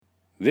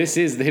This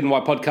is the Hidden Why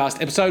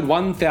Podcast, episode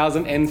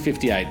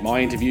 1058, my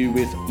interview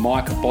with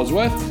Mike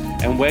Bosworth,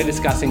 and we're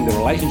discussing the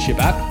relationship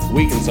app,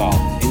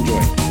 Weconcile.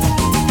 Enjoy.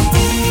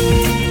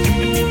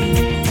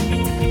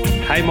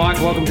 Hey Mike,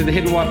 welcome to the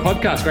Hidden Why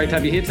Podcast. Great to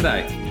have you here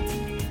today.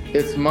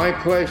 It's my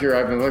pleasure.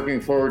 I've been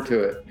looking forward to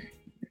it.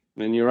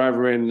 And you're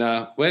over in,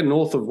 we're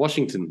north of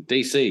Washington,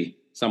 D.C.,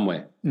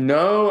 somewhere.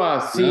 No,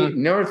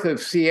 north of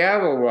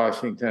Seattle,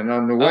 Washington,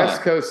 on the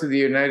west coast of the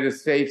United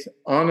States,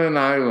 on an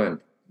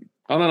island.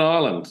 On an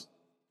island?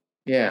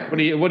 Yeah. What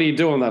do you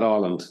do on that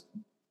island?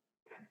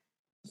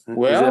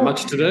 Well, is there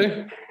much to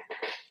do?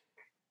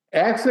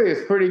 Actually,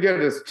 it's pretty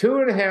good. It's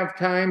 2.5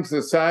 times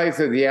the size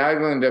of the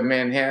island of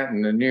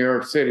Manhattan in New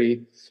York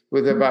City,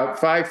 with about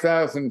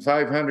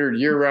 5,500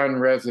 year-round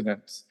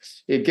residents.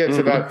 It gets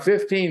about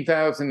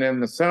 15,000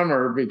 in the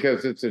summer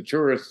because it's a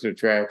tourist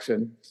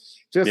attraction.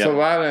 Just a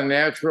lot of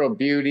natural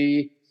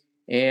beauty.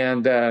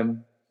 And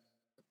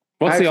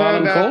what's the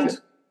island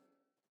called?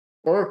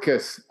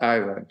 Orcas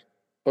Island.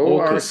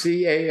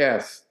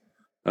 Orcas.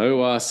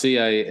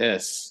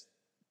 Orcas.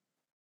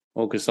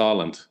 Orcas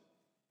Island.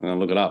 I'm going to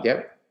look it up.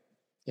 Yep.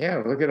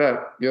 Yeah, look it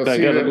up. You'll so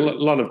see a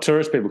lot of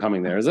tourist people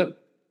coming there, is it?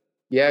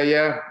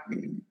 Yeah.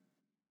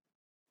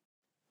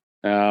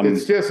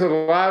 It's just a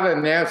lot of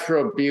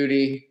natural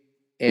beauty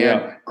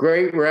and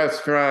great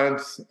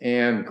restaurants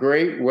and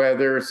great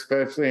weather,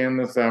 especially in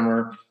the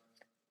summer.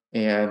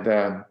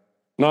 And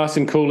nice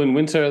and cool in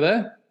winter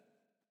there?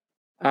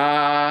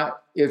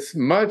 It's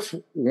much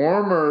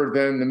warmer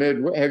than the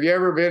Midwest. Have you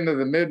ever been to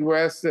the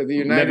Midwest of the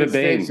United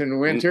States in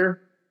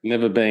winter?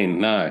 Never been,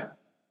 no.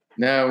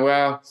 No,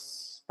 well,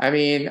 I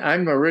mean,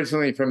 I'm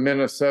originally from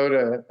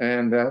Minnesota,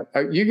 and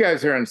you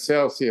guys are in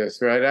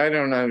Celsius, right? I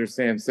don't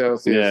understand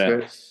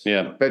Celsius.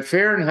 But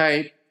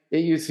Fahrenheit, it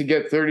used to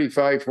get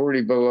 35,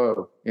 40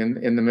 below in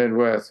the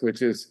Midwest,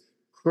 which is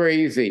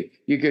crazy.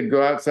 You could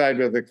go outside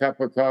with a cup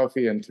of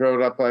coffee and throw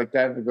it up like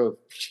that and go,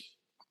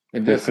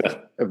 and just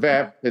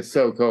evap. It's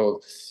so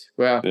cold.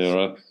 Well,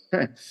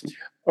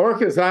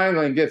 Orcas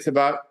Island gets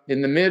about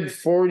in the mid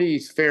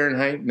 40s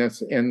Fahrenheit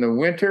in the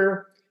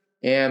winter,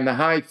 and the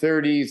high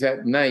 30s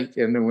at night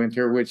in the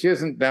winter, which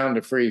isn't down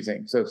to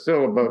freezing. So it's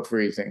still above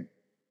freezing.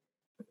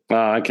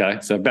 Okay.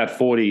 So about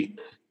 40,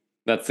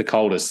 that's the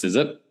coldest, is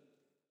it?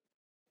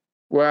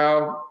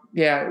 Well,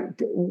 yeah,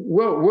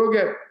 we'll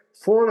get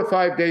 4 to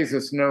 5 days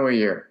of snow a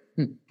year.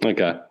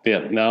 Okay.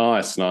 Yeah,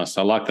 nice.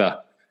 I like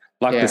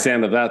the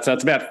sound of that. So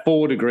it's about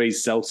 4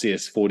 degrees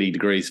Celsius, 40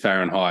 degrees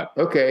Fahrenheit.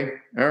 Okay.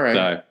 All right.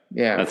 So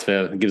that's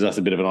fair. It gives us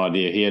a bit of an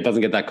idea here. It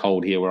doesn't get that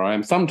cold here where I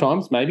am.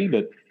 Sometimes, maybe,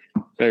 but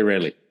very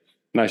rarely.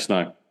 No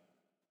snow.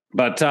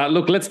 But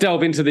look, let's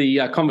delve into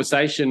the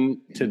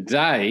conversation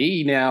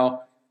today.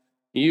 Now,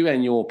 you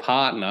and your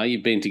partner,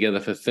 you've been together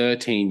for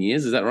 13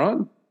 years. Is that right?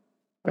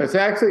 It's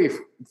actually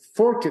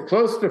 14,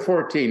 close to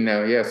 14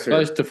 now. Yes, sir.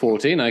 Close to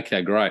 14.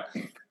 Okay, great.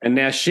 And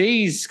now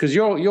because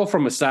you're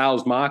from a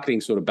sales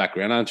marketing sort of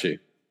background, aren't you?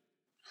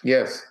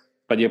 Yes.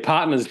 But your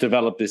partner's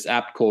developed this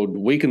app called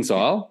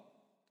Weconcile.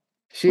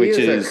 She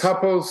is a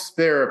couples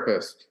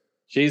therapist.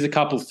 She's a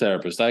couples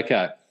therapist.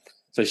 Okay.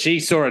 So she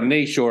saw a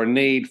niche or a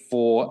need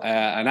for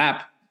an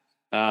app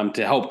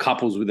to help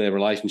couples with their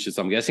relationships,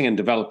 I'm guessing, and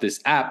develop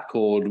this app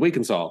called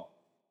Weconcile.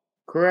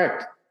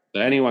 Correct.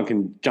 So anyone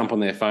can jump on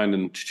their phone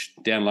and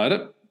download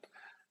it.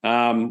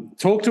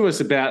 Talk to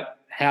us about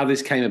how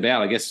this came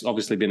about. I guess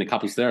obviously being a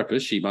couples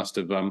therapist, she must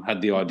have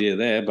had the idea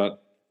there,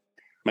 but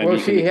maybe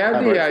she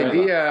had the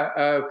idea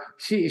of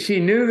she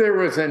knew there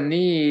was a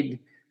need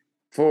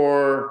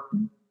for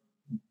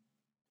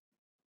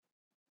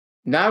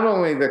not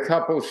only the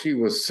couple she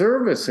was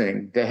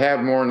servicing to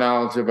have more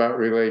knowledge about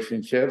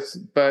relationships,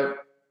 but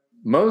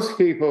most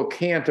people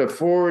can't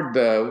afford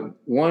the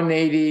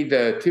 $180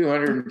 to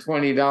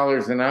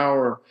 $220 an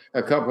hour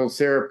a couple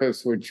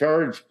therapist would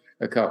charge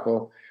a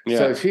couple. Yeah.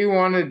 So she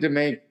wanted to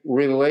make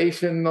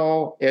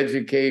relational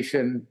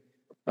education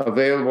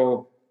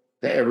available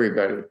to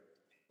everybody.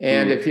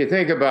 And if you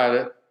think about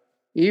it,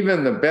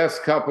 even the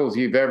best couples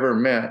you've ever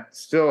met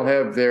still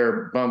have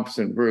their bumps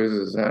and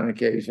bruises on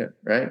occasion,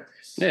 right?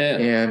 Yeah.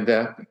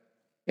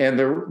 And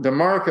the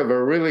mark of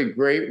a really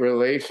great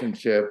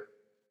relationship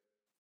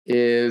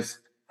is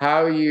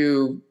how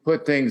you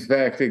put things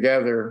back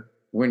together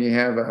when you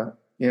have a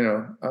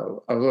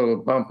little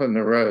bump in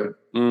the road.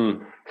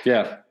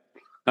 Yeah,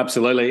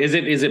 absolutely. Is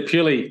it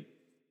purely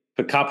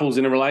for couples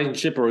in a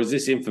relationship, or is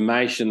this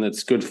information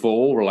that's good for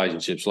all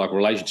relationships, like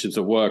relationships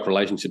at work,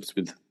 relationships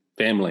with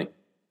family?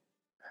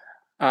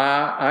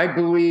 I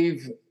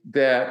believe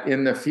that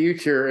in the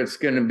future it's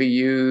going to be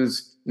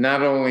used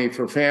not only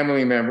for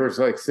family members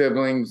like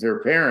siblings or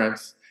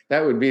parents.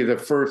 That would be the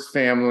first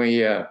family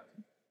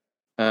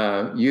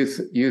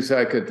use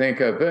I could think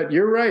of. But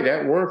you're right,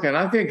 at work. And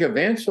I think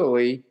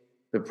eventually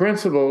the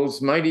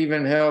principles might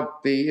even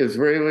help the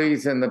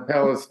Israelis and the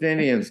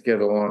Palestinians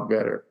get along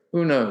better.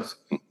 Who knows?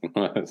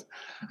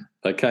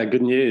 Okay,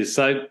 good news.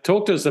 So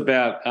talk to us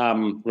about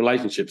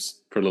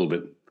relationships for a little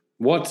bit.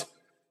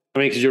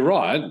 Because you're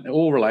right,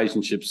 all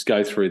relationships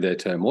go through their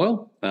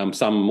turmoil,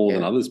 some more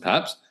than others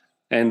perhaps.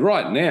 And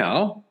right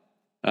now,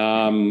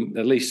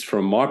 at least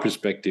from my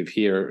perspective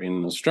here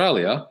in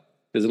Australia,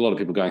 there's a lot of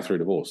people going through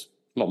divorce,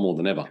 a lot more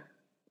than ever.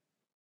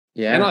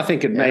 Yeah. And I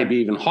think it may be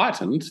even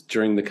heightened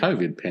during the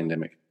COVID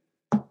pandemic.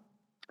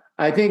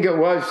 I think it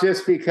was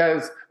just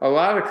because a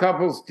lot of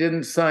couples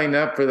didn't sign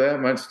up for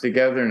that much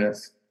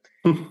togetherness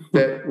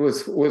that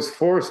was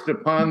forced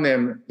upon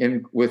them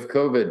with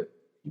COVID.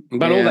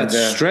 But all that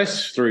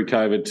stress through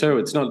COVID too.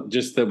 It's not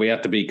just that we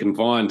have to be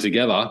confined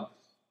together,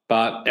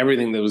 but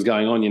everything that was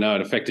going on,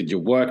 it affected your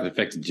work, it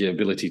affected your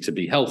ability to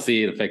be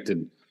healthy, it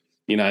affected,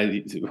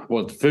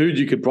 what food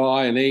you could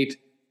buy and eat.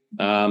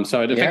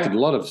 So it affected a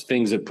lot of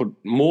things that put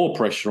more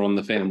pressure on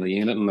the family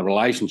unit and the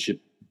relationship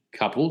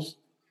couples,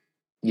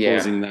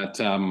 causing that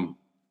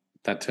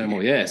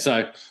turmoil. Yeah,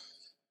 so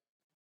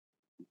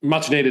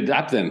much needed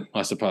app then,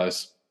 I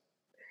suppose.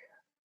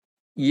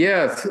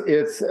 Yes,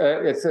 it's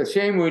a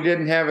shame we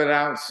didn't have it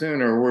out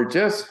sooner. We're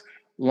just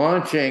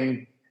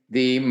launching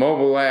the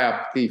mobile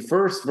app. The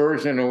first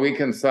version of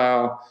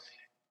Weconcile,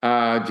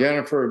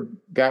 Jennifer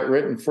got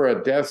written for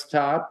a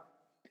desktop,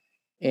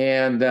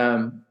 and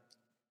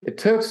it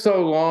took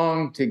so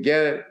long to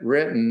get it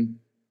written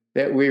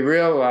that we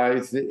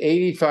realized that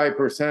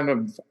 85%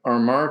 of our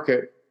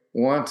market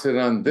wants it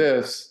on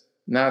this,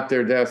 not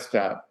their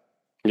desktop.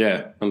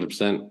 Yeah,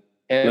 100%.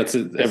 That's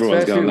it.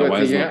 Everyone's going that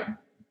way, isn't it?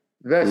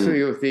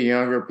 Especially with the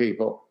younger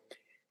people.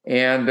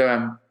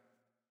 And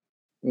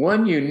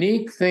one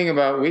unique thing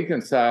about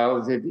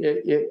Weconcile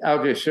is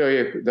I'll just show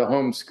you the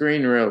home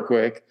screen real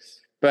quick,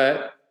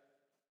 but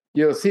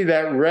you'll see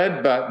that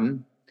red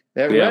button.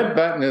 That red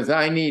button is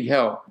I need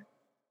help.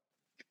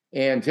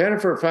 And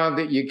Jennifer found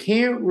that you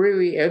can't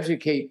really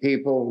educate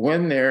people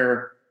when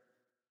they're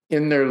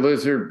in their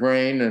lizard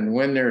brain and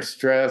when they're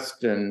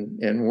stressed and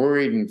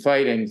worried and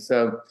fighting.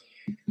 So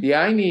the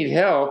I need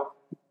help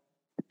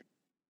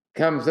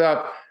comes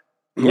up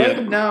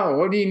right now.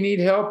 What do you need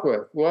help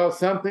with? Well,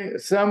 something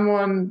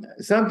someone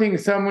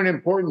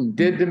important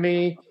did to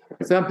me,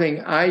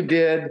 something I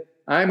did.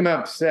 I'm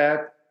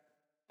upset.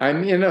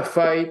 I'm in a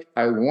fight.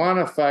 I want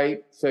to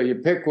fight. So you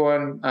pick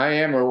one, I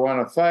am or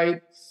want to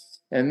fight.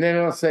 And then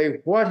it'll say,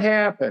 what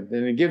happened?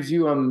 And it gives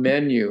you a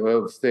menu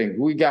of things.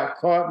 We got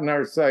caught in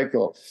our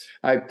cycle.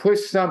 I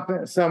pushed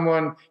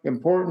someone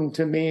important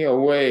to me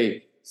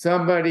away.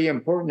 Somebody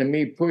important to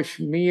me pushed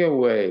me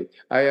away.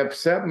 I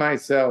upset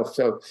myself.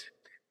 So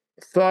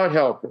thought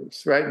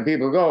helpers, right? And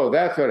people go, oh,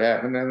 that's what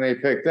happened. And they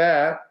pick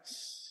that.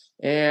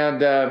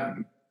 And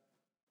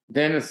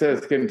then it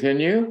says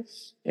continue.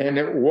 And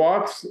it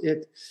walks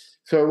it.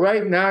 So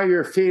right now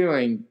you're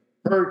feeling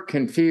hurt,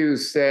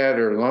 confused, sad,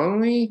 or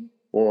lonely,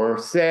 or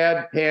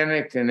sad,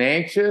 panicked, and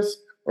anxious,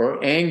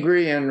 or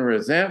angry and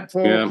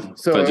resentful. Yeah.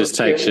 So it just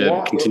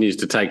continues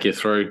to take you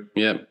through.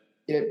 Yeah.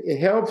 It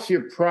helps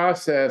you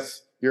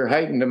process your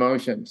heightened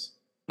emotions.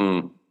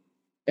 And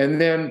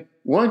then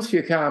once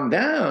you calm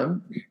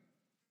down,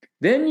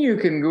 then you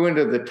can go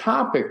into the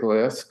topic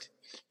list.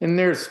 And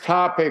there's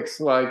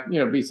topics like,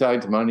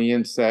 besides money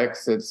and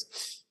sex,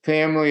 it's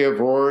family of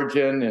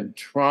origin and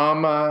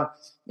trauma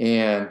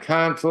and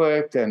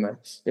conflict. And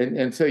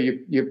so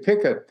you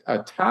pick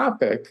a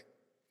topic.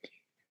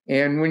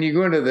 And when you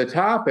go into the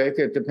topic,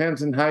 it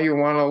depends on how you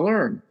want to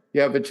learn.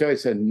 You have a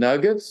choice of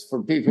nuggets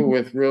for people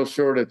with real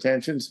short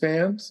attention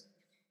spans,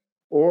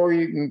 or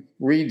you can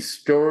read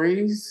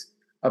stories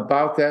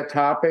about that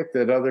topic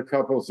that other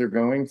couples are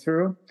going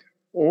through,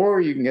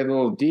 or you can get a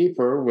little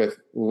deeper with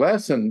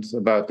lessons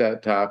about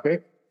that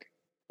topic,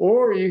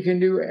 or you can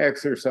do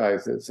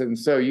exercises. And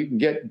so you can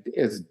get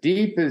as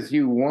deep as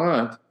you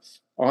want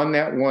on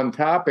that one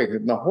topic.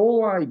 And the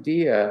whole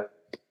idea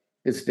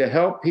is to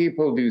help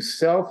people do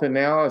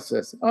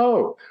self-analysis.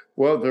 Oh,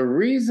 well, the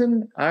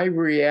reason I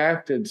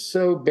reacted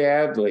so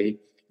badly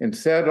and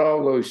said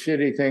all those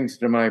shitty things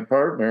to my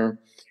partner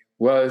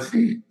was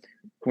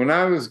when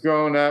I was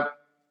growing up,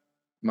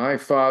 my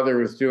father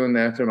was doing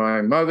that to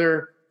my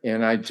mother,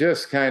 and I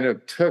just kind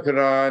of took it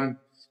on,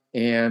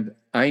 and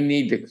I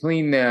need to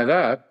clean that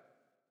up.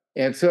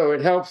 And so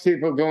it helps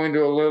people go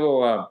into a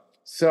little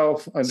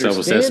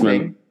self-understanding.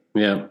 Self-assessment.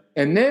 Yeah.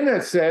 And then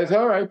it says,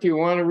 all right, do you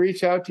want to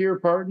reach out to your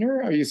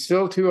partner? Are you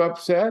still too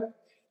upset?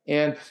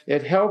 And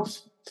it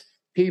helps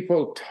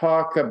people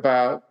talk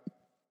about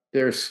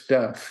their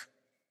stuff.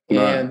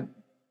 Right.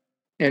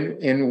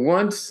 And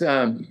once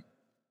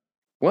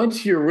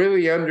you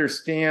really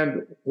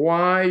understand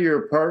why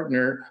your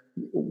partner,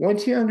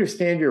 once you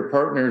understand your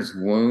partner's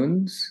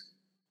wounds,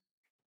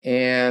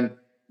 and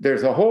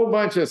there's a whole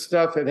bunch of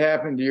stuff that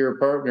happened to your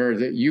partner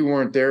that you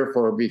weren't there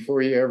for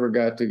before you ever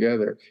got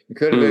together. It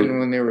could have been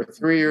when they were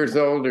 3 years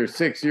old or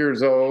 6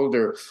 years old,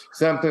 or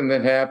something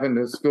that happened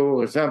at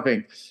school or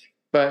something.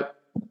 But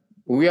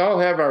we all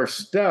have our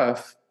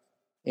stuff.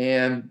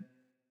 And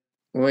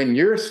when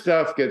your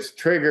stuff gets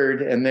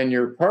triggered and then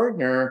your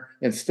partner,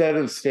 instead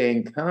of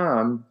staying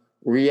calm,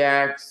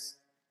 reacts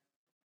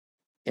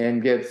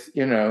and gets,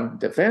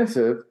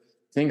 defensive,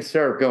 things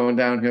start going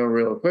downhill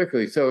real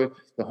quickly. So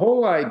the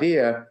whole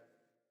idea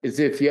is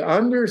if you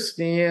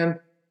understand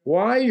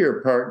why your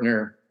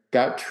partner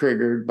got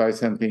triggered by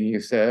something you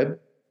said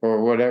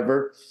or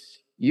whatever,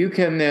 you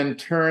can then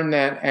turn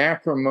that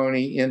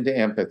acrimony into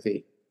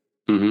empathy.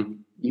 Mm-hmm.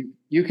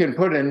 You can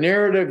put a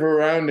narrative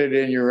around it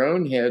in your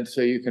own head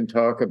so you can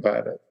talk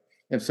about it.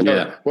 And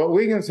so what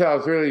We Can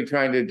Solve is really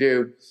trying to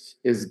do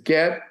is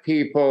get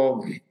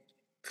people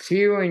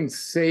feeling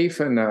safe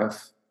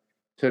enough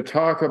to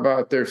talk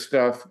about their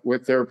stuff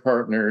with their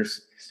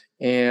partners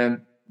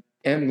and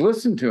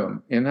listen to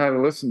them, and how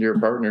to listen to your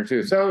partner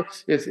too. So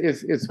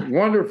it's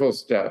wonderful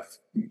stuff.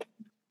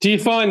 Do you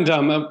find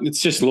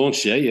it's just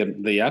launched,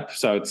 the app,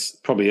 so it's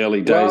probably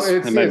early days?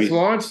 Well, it's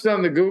launched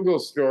on the Google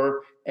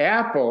Store.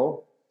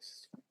 Apple,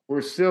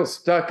 we're still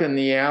stuck in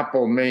the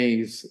Apple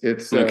maze.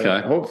 It's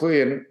hopefully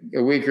in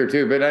a week or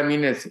two, but I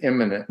mean, it's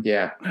imminent.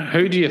 Yeah.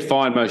 Who do you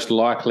find most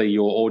likely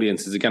your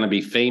audience? Is it going to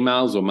be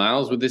females or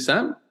males with this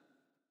app?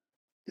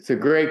 It's a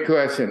great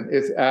question.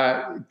 It's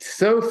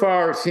so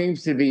far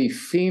seems to be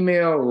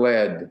female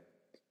led.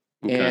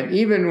 Okay. And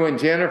even when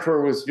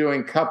Jennifer was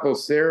doing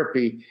couples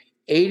therapy,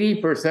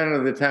 80%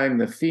 of the time,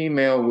 the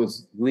female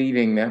was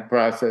leading that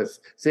process,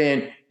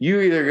 saying, "You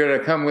either going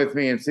to come with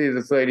me and see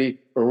this lady,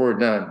 or we're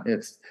done."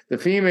 It's the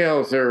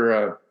females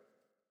are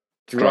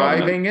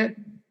driving it.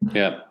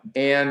 Yeah.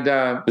 And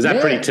is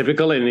that pretty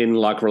typical in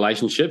like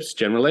relationships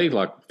generally?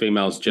 Like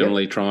females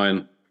generally try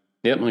and.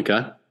 Yep.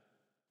 Okay.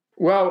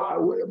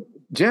 Well,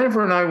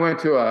 Jennifer and I went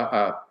to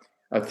a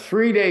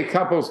 3-day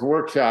couples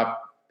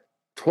workshop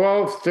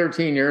 12,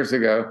 13 years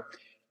ago.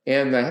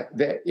 And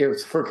it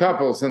was for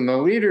couples. And the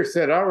leader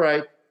said, all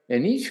right,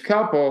 in each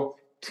couple,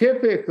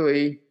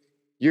 typically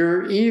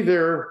you're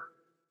either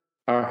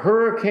a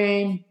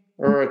hurricane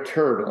or a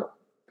turtle.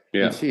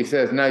 Yeah. And she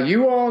says, now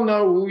you all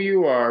know who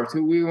you are.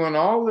 So we want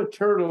all the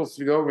turtles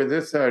to go over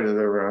this side of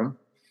the room.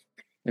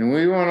 And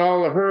we want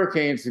all the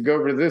hurricanes to go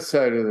over this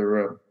side of the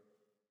room.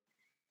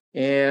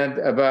 And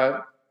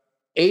about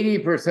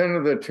 80%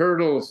 of the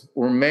turtles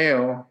were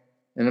male,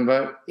 and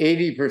about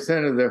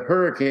 80% of the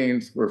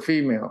hurricanes were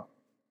female.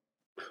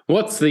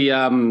 What's the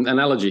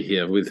analogy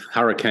here with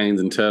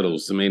hurricanes and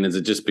turtles? I mean, is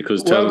it just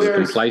because turtles are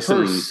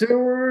complacent?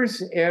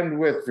 Pursuers and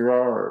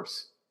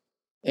withdrawers.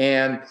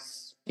 And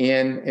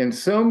in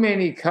so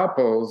many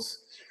couples,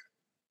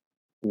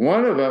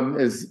 one of them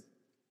is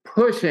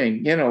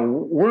pushing,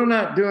 you're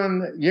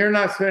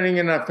not spending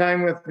enough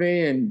time with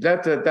me, and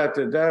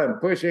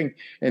and pushing.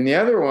 And the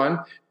other one,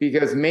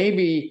 because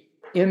maybe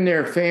in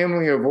their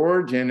family of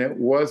origin, it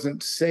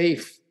wasn't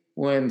safe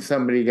when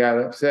somebody got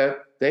upset.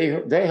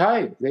 They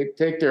hide. They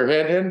take their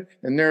head in,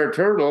 and they're a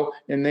turtle,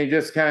 and they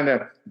just kind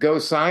of go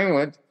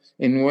silent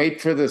and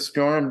wait for the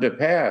storm to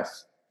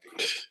pass.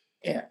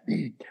 Yeah,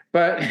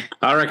 but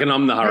I reckon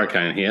I'm the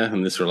hurricane here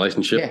in this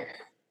relationship.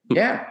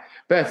 Yeah.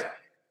 But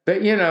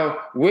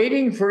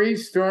waiting for each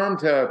storm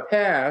to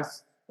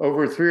pass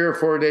over 3 or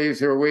 4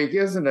 days or a week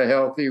isn't a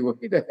healthy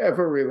way to have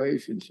a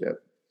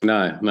relationship.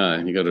 No,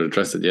 you got to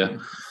address it. Yeah.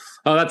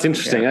 Oh, that's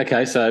interesting. Yeah.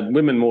 Okay, so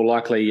women more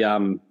likely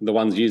the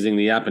ones using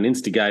the app and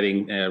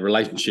instigating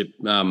relationship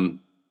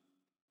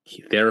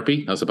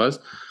therapy, I suppose.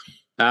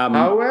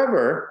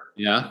 However,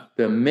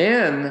 the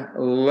men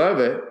love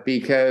it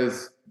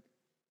because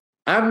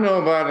I don't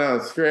know about in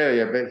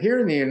Australia, but here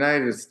in the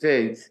United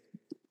States,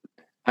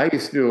 I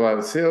used to do a lot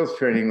of sales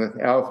training with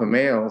alpha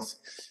males,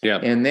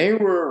 and they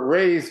were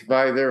raised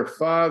by their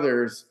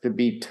fathers to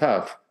be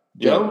tough.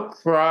 Don't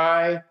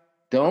cry,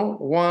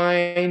 don't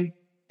whine,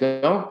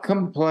 don't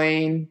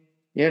complain,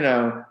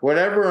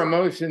 whatever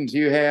emotions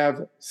you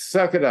have,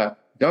 suck it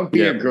up. Don't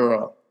be a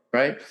girl,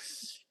 right?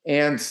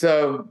 And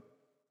so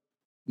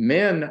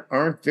men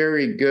aren't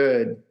very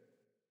good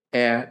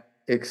at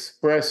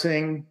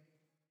expressing,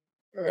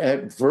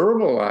 at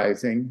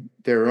verbalizing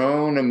their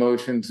own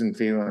emotions and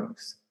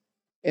feelings.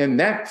 And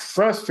that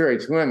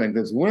frustrates women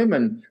because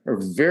women are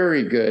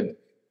very good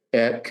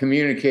at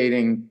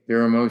communicating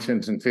their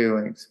emotions and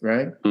feelings,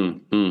 right?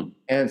 Mm-hmm.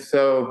 And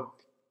so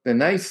the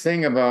nice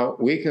thing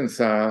about We Can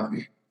Solve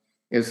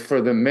is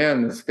for the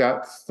men that's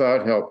got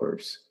thought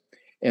helpers.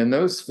 And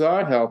those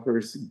thought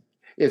helpers,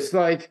 it's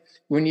like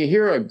when you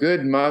hear a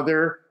good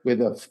mother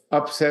with an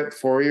upset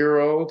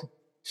 4-year-old,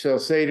 she'll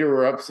say to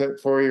her upset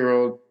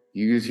 4-year-old,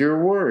 use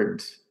your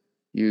words.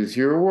 Use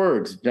your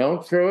words.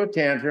 Don't throw a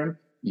tantrum.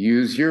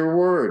 Use your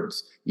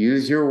words.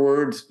 Use your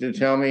words to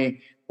tell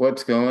me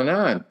what's going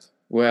on.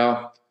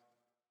 Well,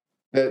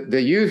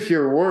 the use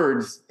your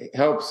words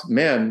helps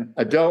men,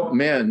 adult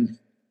men.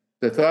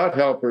 The thought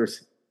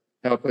helpers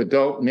help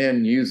adult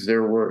men use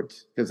their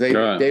words because they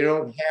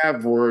don't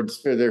have words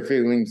for their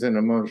feelings and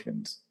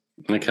emotions.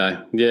 Okay.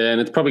 Yeah, and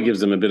it probably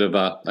gives them a bit of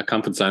a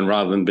comfort zone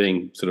rather than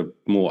being sort of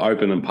more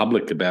open and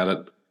public about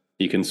it.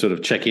 You can sort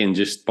of check in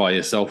just by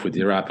yourself with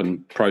your app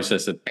and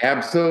process it.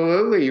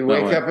 Absolutely. You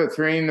wake up at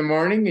 3 a.m.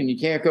 and you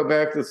can't go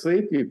back to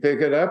sleep. You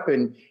pick it up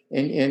and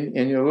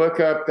you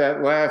look up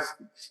that last,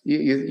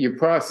 you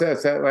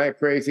process that last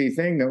crazy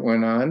thing that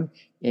went on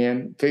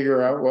and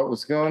figure out what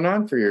was going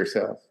on for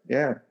yourself.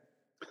 Yeah.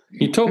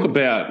 You talk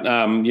about,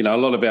 a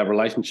lot of our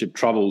relationship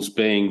troubles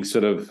being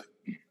sort of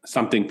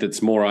something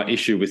that's more an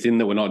issue within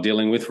that we're not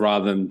dealing with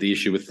rather than the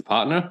issue with the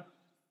partner.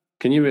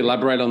 Can you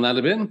elaborate on that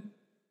a bit?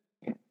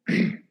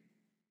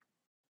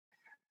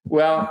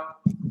 Well,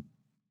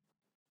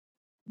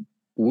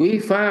 we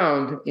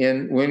found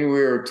when we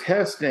were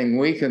testing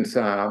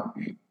Weconcile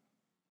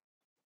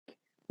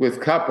with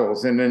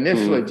couples, and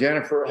initially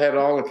Jennifer had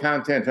all the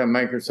content on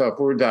Microsoft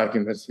Word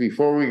documents.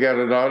 Before we got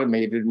it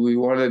automated, we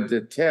wanted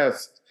to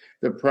test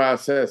the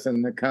process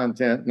and the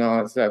content and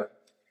all that stuff.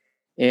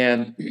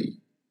 And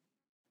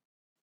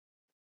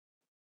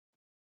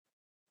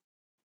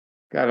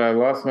God, I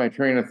lost my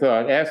train of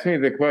thought. Ask me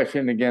the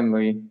question again,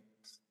 Lee.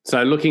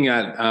 So looking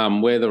at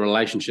where the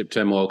relationship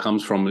turmoil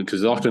comes from,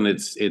 because often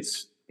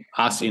it's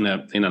us in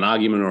an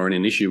argument or in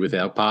an issue with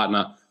our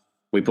partner,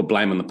 we put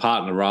blame on the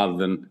partner rather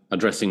than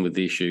addressing with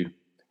the issue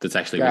that's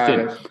actually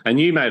within. And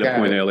you made a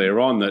point earlier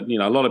on that,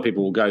 a lot of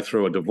people will go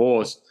through a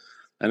divorce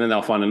and then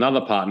they'll find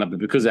another partner, but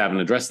because they haven't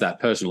addressed that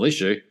personal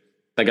issue,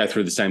 they go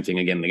through the same thing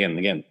again and again and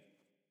again.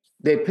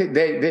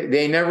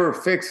 They never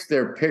fix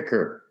their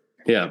picker.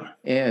 Yeah.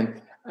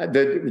 And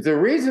the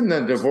reason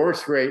the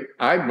divorce rate,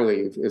 I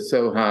believe, is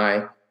so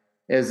high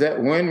is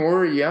that when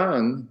we're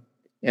young,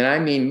 and I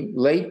mean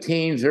late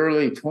teens,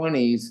 early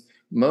 20s,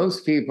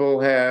 most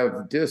people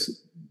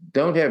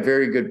don't have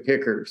very good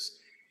pickers.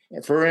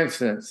 For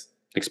instance,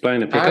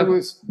 explain a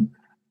picker.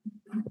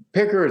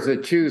 Picker is a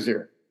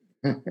chooser.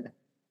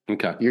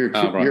 Okay.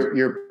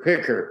 Your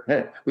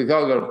picker. We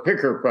call it a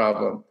picker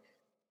problem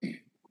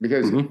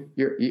because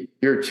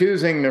you're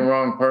choosing the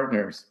wrong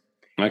partners.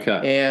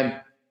 Okay.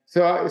 And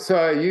so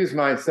I use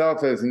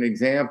myself as an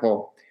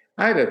example.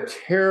 I had a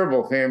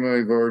terrible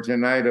family of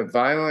origin. I had a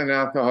violent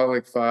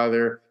alcoholic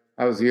father.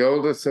 I was the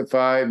oldest of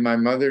 5. My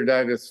mother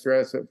died of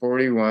stress at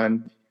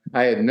 41.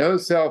 I had no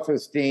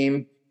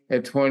self-esteem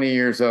at 20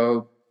 years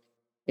old.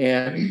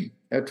 And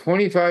at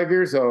 25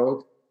 years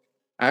old,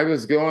 I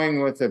was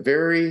going with a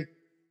very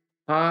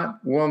hot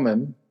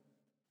woman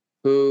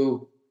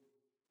who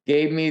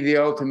gave me the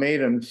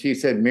ultimatum. She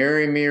said,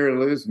 marry me or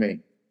lose me.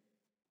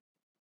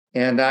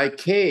 And I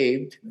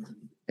caved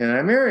and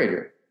I married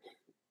her.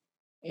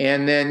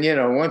 And then,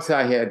 once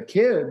I had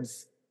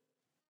kids,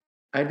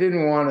 I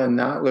didn't want to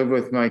not live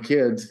with my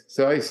kids.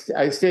 So I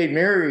stayed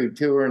married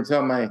to her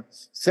until my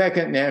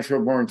second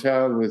natural born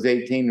child was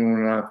 18 and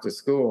went off to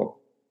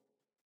school.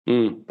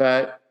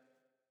 But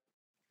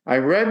I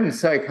read in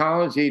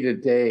Psychology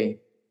Today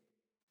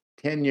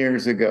 10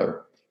 years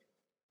ago,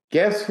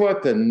 guess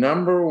what the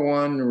number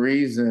one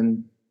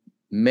reason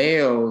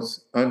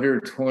males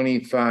under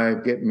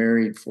 25 get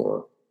married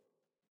for?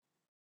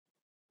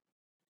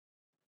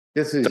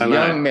 This is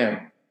young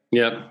men.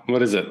 Yeah.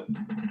 What is it?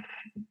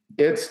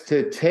 It's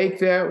to take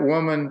that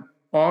woman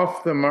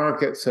off the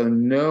market so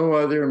no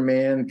other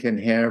man can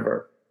have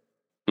her.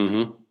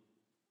 Mm-hmm.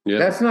 Yeah.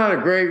 That's not a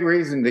great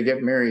reason to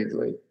get married,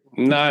 Lee.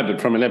 No, but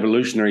from an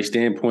evolutionary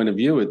standpoint of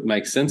view, it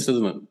makes sense,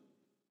 doesn't it?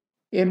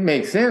 It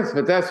makes sense,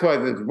 but that's why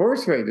the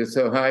divorce rate is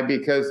so high,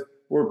 because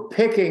we're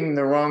picking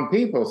the wrong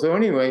people. So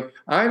anyway,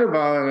 I had a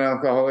violent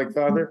alcoholic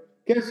father.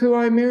 Guess who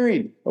I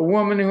married? A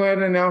woman who had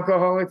an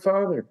alcoholic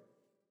father.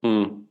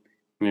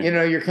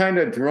 Yeah. You're kind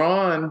of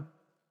drawn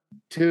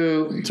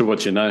to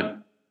what you know.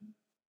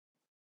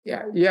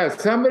 Yeah.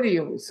 Have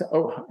you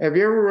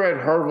ever read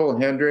Harville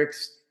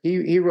Hendrix?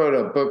 He wrote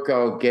a book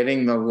called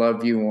Getting the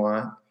Love You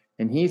Want.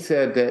 And he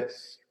said that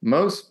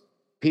most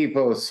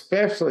people,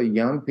 especially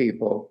young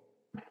people,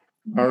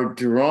 are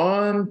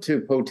drawn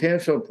to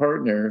potential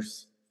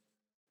partners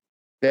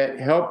that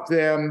help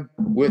them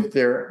with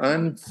their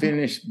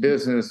unfinished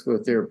business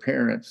with their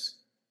parents.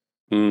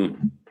 There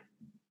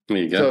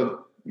you go.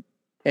 So,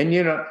 and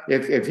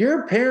if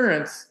your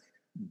parents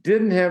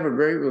didn't have a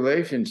great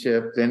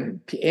relationship,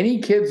 then any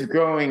kids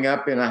growing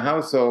up in a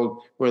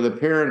household where the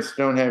parents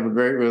don't have a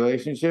great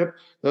relationship,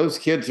 those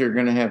kids are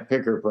going to have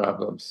picker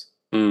problems.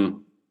 Because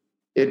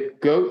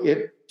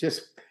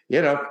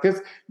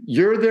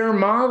you're their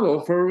model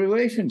for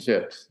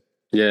relationships.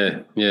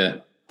 Yeah,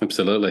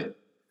 absolutely.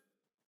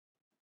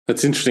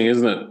 That's interesting,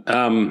 isn't it?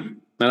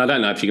 And I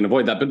don't know if you can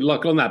avoid that, but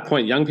like on that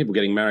point, young people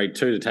getting married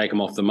too, to take them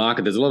off the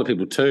market, there's a lot of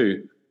people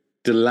too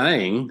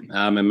delaying,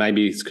 and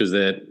maybe it's because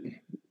they're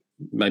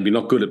maybe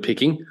not good at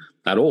picking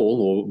at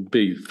all, or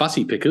be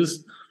fussy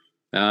pickers,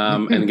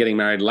 and getting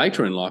married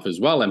later in life as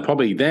well, and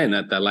probably then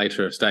at that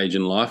later stage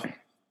in life,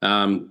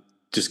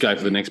 just go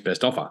for the next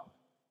best offer.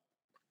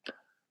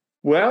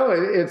 Well,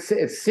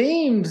 it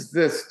seems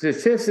the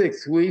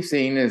statistics we've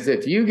seen is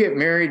if you get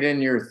married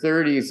in your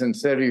 30s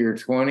instead of your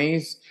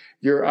 20s,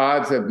 your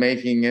odds of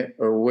making it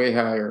are way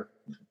higher.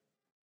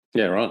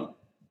 Yeah, right.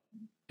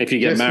 If you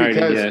get married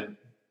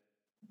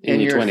in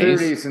your 20s.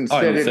 30s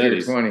instead of your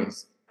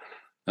 20s.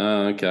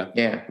 Oh, okay.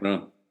 Yeah.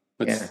 Right.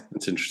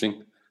 That's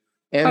interesting.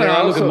 And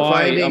I look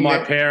at my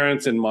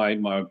parents and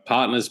my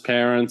partner's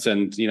parents,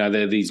 and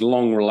they're these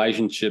long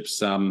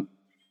relationships, and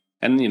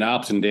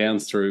ups and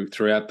downs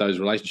throughout those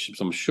relationships,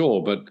 I'm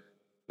sure, but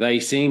they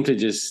seem to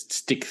just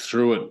stick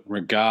through it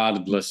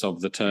regardless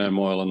of the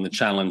turmoil and the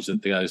challenge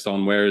that goes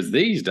on. Whereas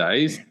these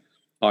days,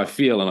 I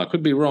feel, and I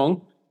could be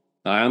wrong,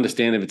 I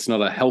understand if it's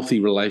not a healthy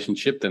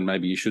relationship, then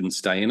maybe you shouldn't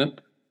stay in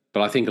it.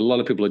 But I think a lot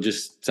of people are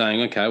just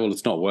saying, okay, well,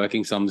 it's not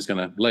working, so I'm just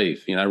going to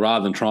leave,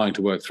 rather than trying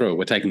to work through it.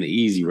 We're taking the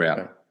easy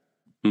route.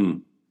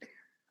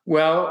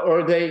 Well,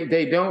 or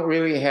they don't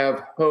really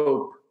have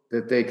hope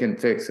that they can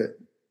fix it.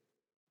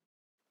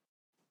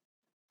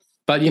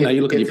 But, you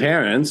look at your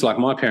parents, like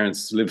my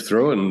parents lived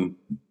through it,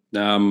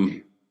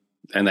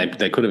 and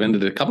they could have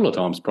ended it a couple of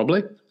times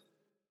probably.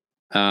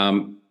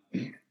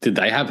 Did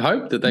they have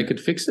hope that they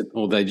could fix it,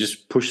 or they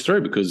just pushed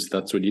through because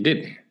that's what you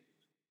did?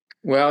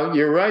 Well,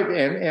 you're right.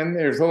 And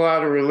there's a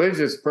lot of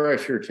religious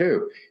pressure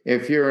too.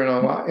 If you're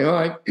in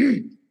like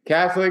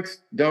Catholics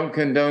don't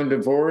condone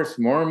divorce,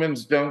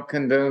 Mormons don't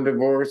condone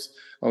divorce.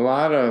 A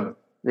lot of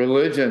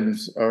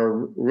religions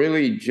are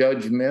really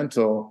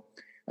judgmental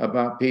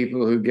about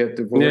people who get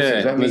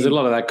divorces. Yeah, there's a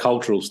lot of that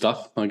cultural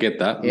stuff. I get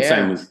that. Yeah.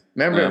 Same with,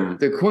 remember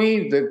the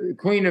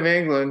Queen of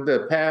England,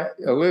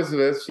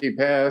 Elizabeth, she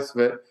passed,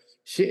 but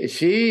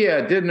she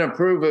didn't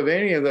approve of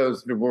any of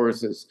those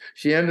divorces.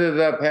 She ended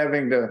up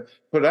having to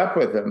put up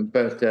with them,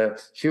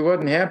 but she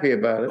wasn't happy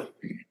about it.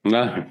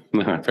 No,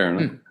 fair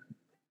enough.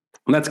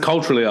 And that's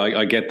culturally,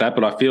 I get that,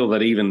 but I feel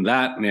that even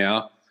that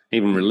now,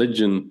 even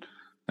religion,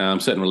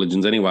 certain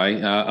religions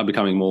anyway, are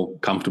becoming more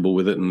comfortable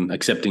with it and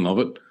accepting of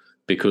it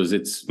because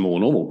it's more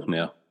normal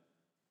now.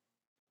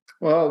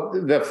 Well,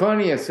 the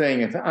funniest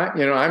thing is,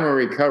 I'm a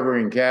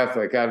recovering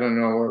Catholic. I don't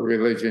know what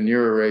religion you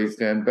were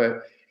raised in,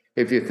 but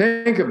if you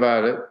think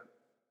about it,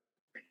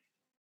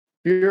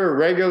 if you're a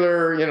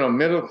regular,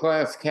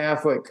 middle-class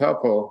Catholic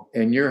couple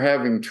and you're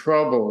having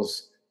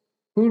troubles,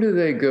 who do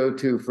they go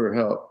to for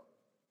help?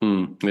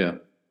 Yeah.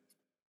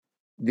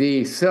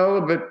 The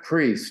celibate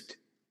priest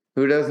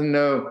who doesn't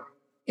know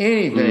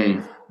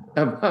anything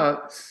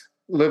about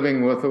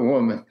living with a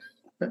woman.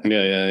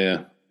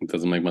 Yeah. It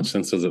doesn't make much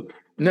sense, does it?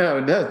 No,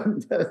 it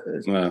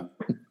doesn't. No.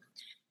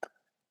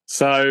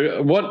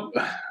 So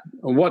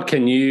what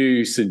can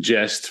you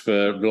suggest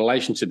for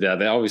relationships out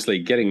there? Obviously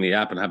getting the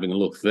app and having a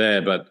look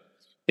there, but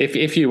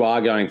if you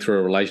are going through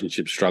a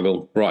relationship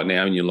struggle right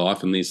now in your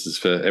life, and this is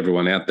for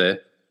everyone out there,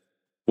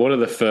 what are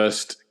the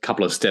first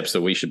couple of steps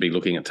that we should be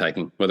looking at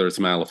taking, whether it's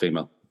male or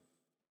female?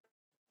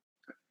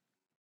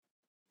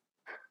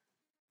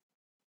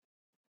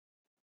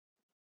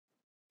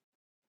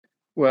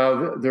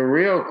 Well, the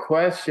real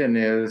question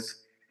is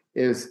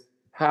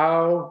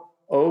how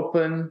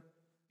open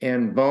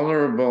and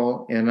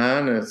vulnerable and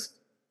honest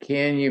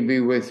can you be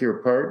with your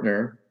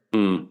partner?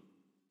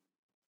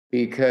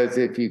 Because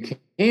if you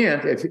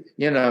can't,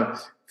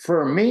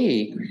 for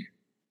me,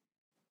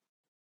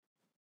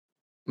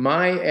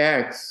 my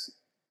ex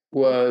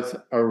was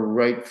a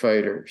right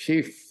fighter.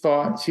 She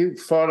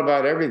fought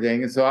about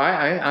everything. And so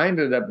I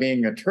ended up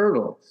being a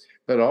turtle.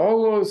 But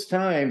all those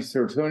times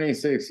for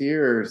 26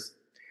 years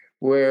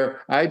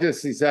where I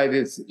just decided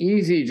it's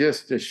easy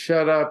just to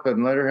shut up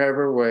and let her have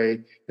her way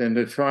than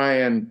to try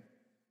and,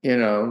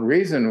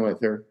 reason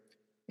with her.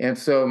 And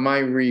so my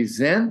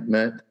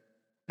resentment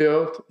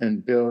built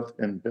and built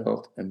and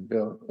built and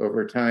built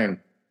over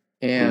time.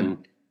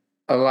 And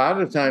a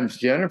lot of times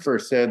Jennifer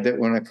said that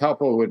when a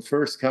couple would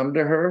first come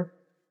to her,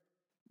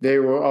 they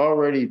were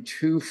already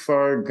too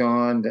far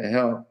gone to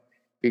help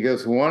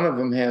because one of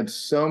them had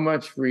so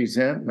much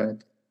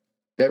resentment.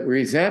 That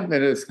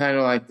resentment is kind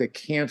of like the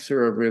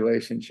cancer of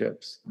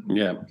relationships.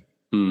 Yeah.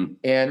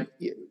 And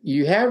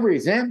you have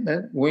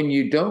resentment when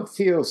you don't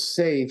feel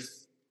safe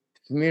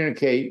to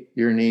communicate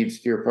your needs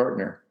to your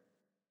partner.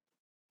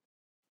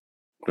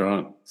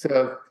 Right.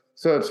 So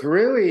it's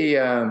really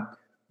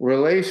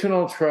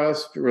relational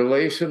trust,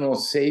 relational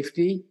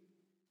safety,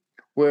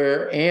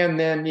 and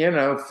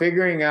then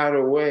figuring out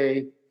a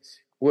way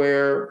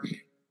where.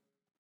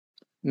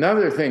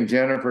 Another thing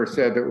Jennifer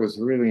said that was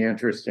really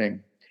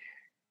interesting.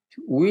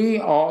 We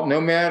all,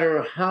 no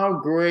matter how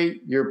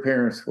great your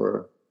parents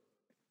were,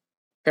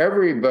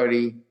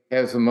 everybody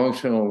has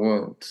emotional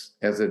wounds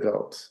as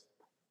adults.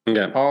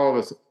 Yeah. All of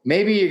us.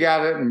 Maybe you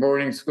got it in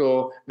boarding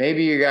school.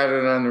 Maybe you got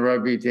it on the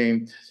rugby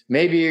team.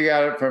 Maybe you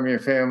got it from your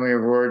family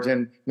of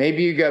origin.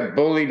 Maybe you got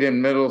bullied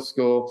in middle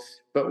school.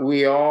 But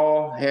we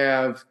all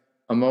have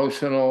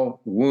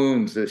emotional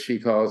wounds, as she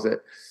calls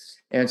it.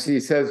 And she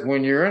says,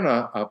 when you're in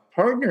a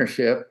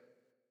partnership,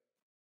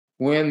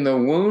 when the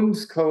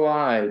wounds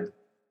collide,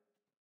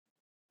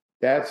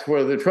 that's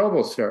where the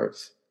trouble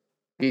starts.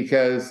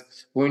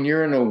 Because when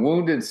you're in a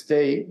wounded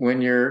state,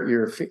 when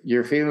you're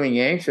feeling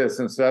anxious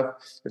and stuff,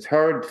 it's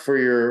hard for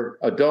your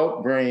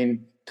adult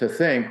brain to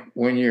think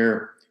when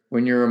your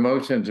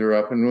emotions are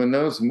up. And when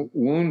those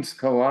wounds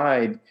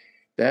collide,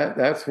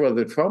 that's where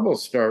the trouble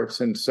starts.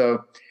 And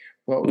so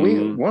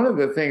one of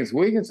the things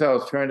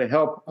Weigensell is trying to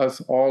help us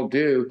all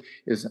do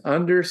is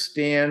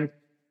understand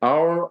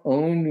our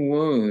own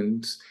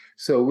wounds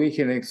so we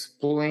can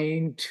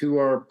explain to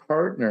our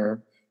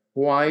partner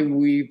why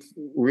we've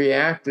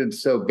reacted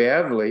so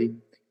badly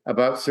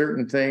about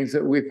certain things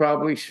that we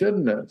probably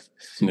shouldn't have.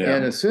 Yeah.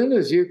 And as soon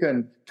as you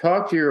can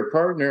talk to your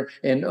partner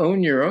and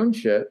own your own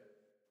shit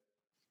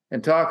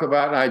and talk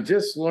about, I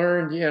just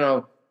learned,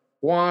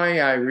 why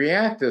I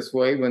react this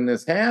way when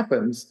this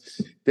happens,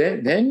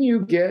 then you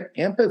get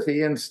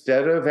empathy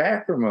instead of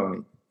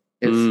acrimony.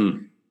 So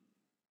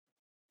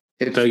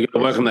you got to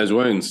work on those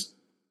wounds.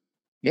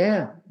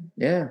 Yeah.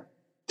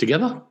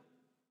 Together?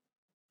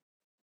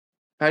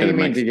 How do you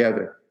mean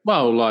together?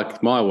 Well,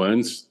 like my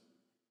wounds,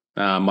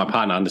 my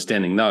partner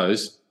understanding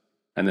those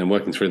and then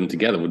working through them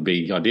together would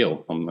be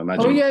ideal, I'm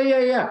imagining. Oh,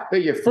 yeah.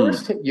 But you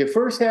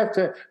first have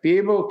to be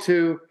able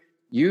to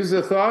use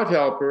a thought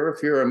helper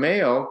if you're a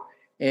male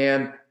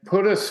and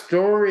put a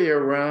story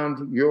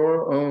around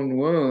your own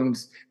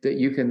wounds that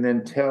you can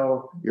then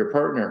tell your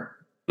partner.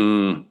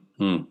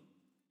 Mm-hmm.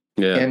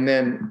 Yeah. And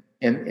then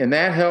and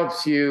that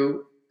helps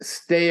you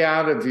stay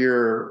out of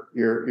your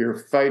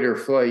fight or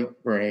flight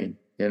brain,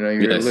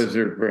 your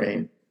lizard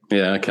brain.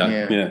 Yeah,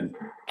 okay. Yeah.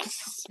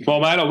 Well,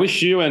 mate, I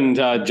wish you and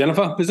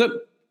Jennifer, is it?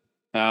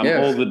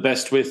 All the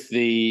best with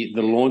the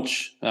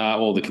launch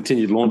or the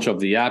continued launch of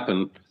the app.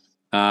 And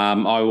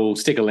I will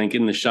stick a link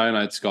in the show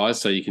notes, guys,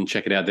 so you can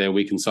check it out there,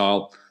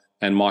 Weconcile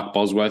and Mike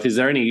Bosworth. Is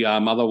there any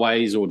other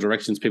ways or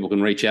directions people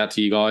can reach out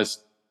to you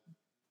guys?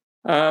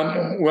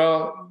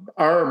 Well,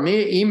 our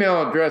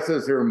email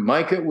addresses are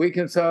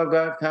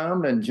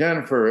mike@weconcile.com and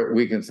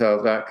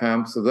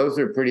jennifer@weconcile.com. So those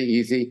are pretty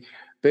easy.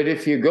 But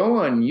if you go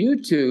on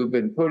YouTube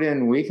and put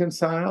in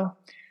Weconcile,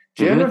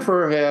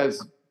 Jennifer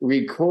has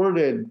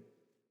recorded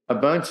a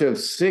bunch of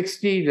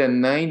 60 to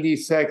 90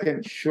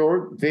 second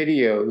short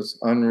videos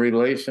on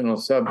relational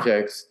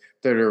subjects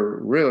that are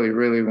really,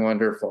 really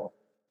wonderful.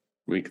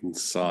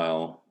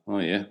 Weconcile. Oh,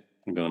 yeah.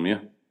 I got them, yeah.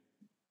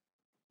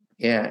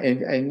 Yeah,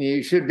 and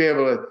you should be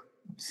able to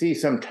see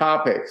some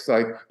topics.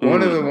 Like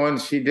one of the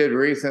ones she did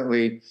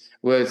recently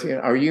was,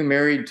 are you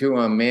married to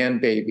a man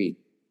baby?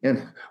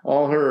 And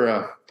all her,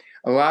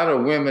 a lot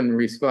of women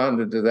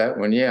responded to that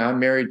one. Yeah, I'm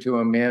married to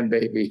a man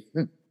baby.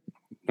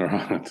 All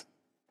right.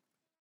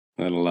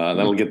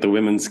 That'll get the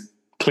women's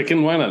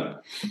clicking, won't it?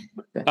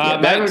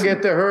 That'll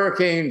get the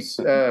hurricanes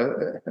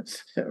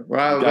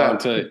riled up.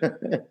 Too.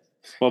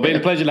 Well, been a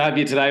pleasure to have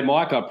you today,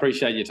 Mike. I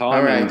appreciate your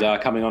time and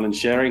coming on and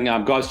sharing.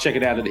 Guys, check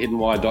it out at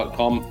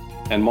hiddenwire.com.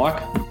 And Mike,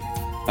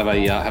 have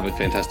a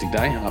fantastic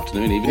day,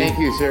 afternoon, evening. Thank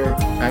you, sir.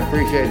 I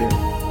appreciate it.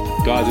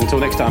 Guys, until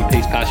next time,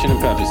 peace, passion, and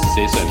purpose.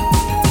 See you soon.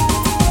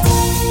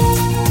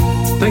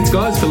 Thanks,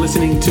 guys, for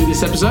listening to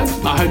this episode.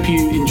 I hope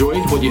you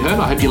enjoyed what you heard.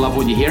 I hope you love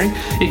what you're hearing.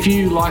 If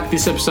you like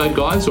this episode,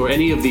 guys, or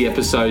any of the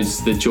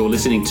episodes that you're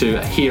listening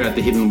to here at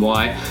The Hidden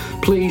Why,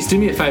 please do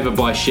me a favor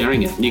by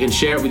sharing it. You can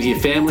share it with your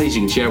families.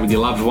 You can share it with your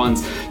loved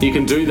ones. You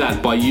can do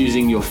that by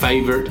using your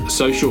favorite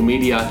social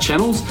media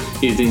channels,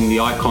 using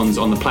the icons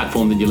on the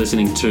platform that you're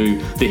listening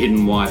to The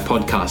Hidden Why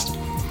podcast.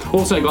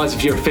 Also, guys,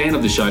 if you're a fan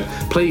of the show,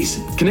 please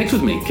connect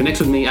with me. Connect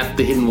with me at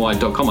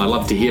thehiddenwhy.com. I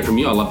love to hear from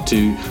you. I love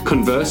to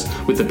converse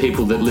with the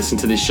people that listen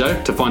to this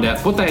show to find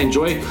out what they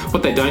enjoy,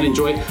 what they don't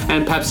enjoy,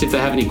 and perhaps if they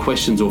have any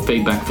questions or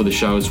feedback for the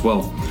show as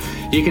well.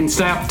 You can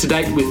stay up to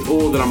date with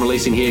all that I'm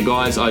releasing here,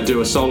 guys. I do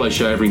a solo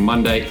show every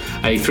Monday,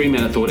 a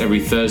 3-minute thought every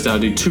Thursday. I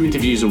do 2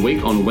 interviews a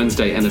week on a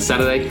Wednesday and a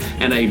Saturday,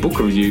 and a book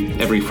review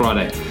every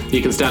Friday.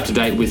 You can stay up to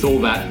date with all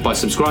that by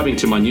subscribing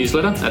to my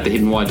newsletter at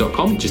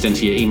thehiddenwhy.com. Just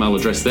enter your email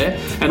address there,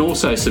 and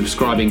also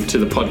subscribing to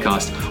the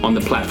podcast on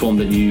the platform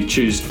that you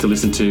choose to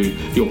listen to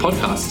your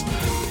podcasts.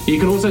 You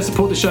can also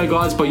support the show,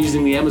 guys, by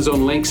using the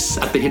Amazon links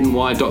at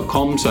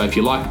thehiddenwhy.com. So if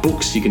you like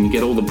books, you can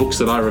get all the books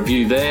that I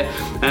review there,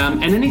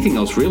 and anything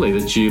else really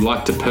that you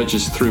like to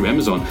purchase through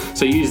Amazon.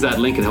 So use that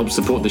link, it helps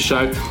support the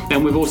show.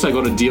 And we've also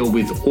got a deal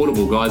with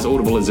Audible, guys.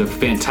 Audible is a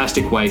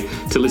fantastic way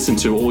to listen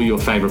to all your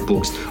favorite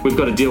books. We've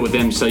got a deal with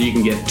them so you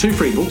can get 2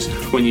 free books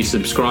when you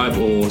subscribe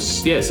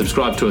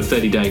subscribe to a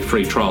 30-day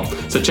free trial.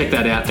 So check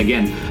that out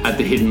again at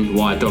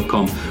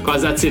thehiddenwhy.com.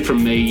 Guys, that's it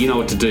from me. You know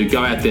what to do.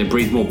 Go out there,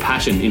 breathe more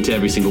passion into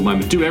every single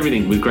moment. Do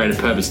everything with greater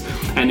purpose,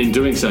 and in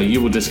doing so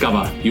you will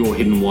discover your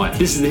hidden why.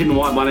 This is The Hidden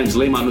Why. My name is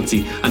Lee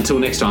Martinuzzi. Until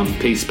next time,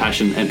 peace,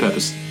 passion, and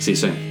purpose. See you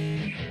soon.